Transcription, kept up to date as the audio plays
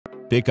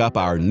Pick up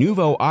our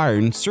Nouveau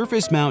Iron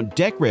surface mount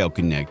deck rail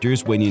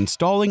connectors when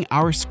installing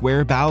our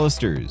square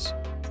balusters.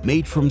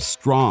 Made from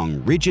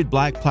strong, rigid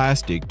black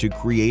plastic to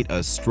create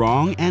a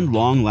strong and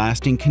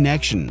long-lasting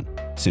connection.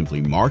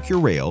 Simply mark your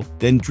rail,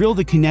 then drill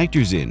the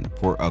connectors in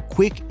for a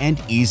quick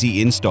and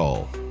easy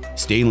install.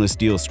 Stainless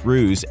steel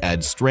screws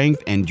add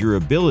strength and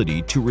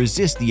durability to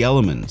resist the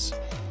elements.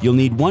 You'll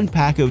need one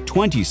pack of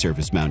 20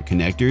 surface mount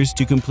connectors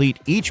to complete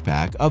each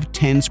pack of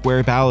 10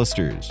 square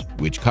balusters,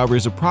 which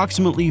covers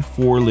approximately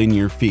 4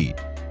 linear feet.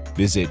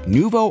 Visit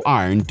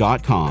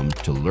NouveauIron.com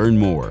to learn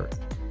more.